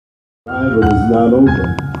Bible is not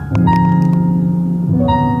over.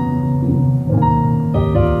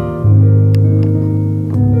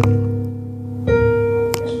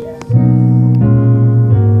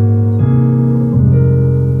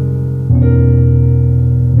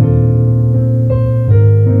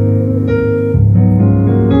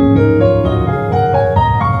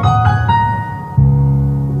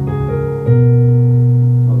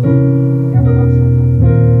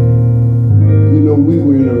 We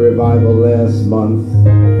were in a revival last month,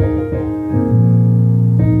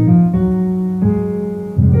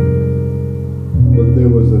 but there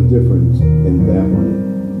was a difference in that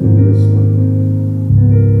one than this one,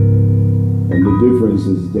 and the difference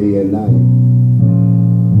is day and night.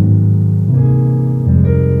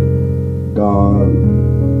 God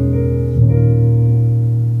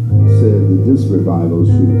said that this revival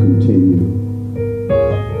should continue,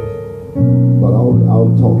 but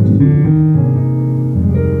I'll talk to you.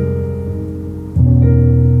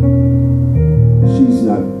 She's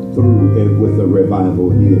not through it with the revival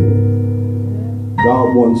here.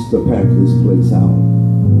 God wants to pack this place out,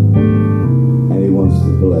 and he wants to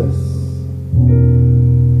bless.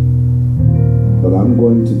 But I'm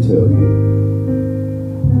going to tell you,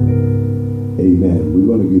 amen, we're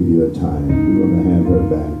going to give you a time. We're going to have her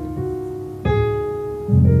back,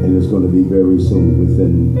 and it's going to be very soon,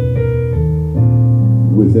 within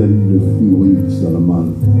a few weeks or a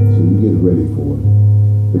month. So you get ready for it,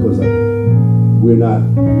 because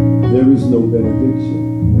there is no benediction.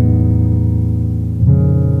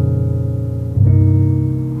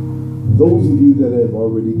 Those of you that have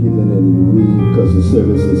already given in, because the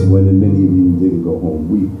services went and many of you didn't go home,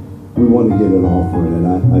 we want to get an offering. And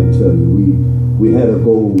I tell you, we had a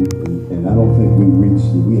goal, and I don't think we reached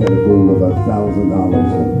it. We had a goal of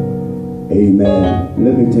 $1,000. Amen.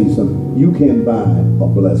 Let me tell you something. You can buy a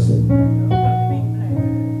blessing,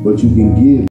 but you can give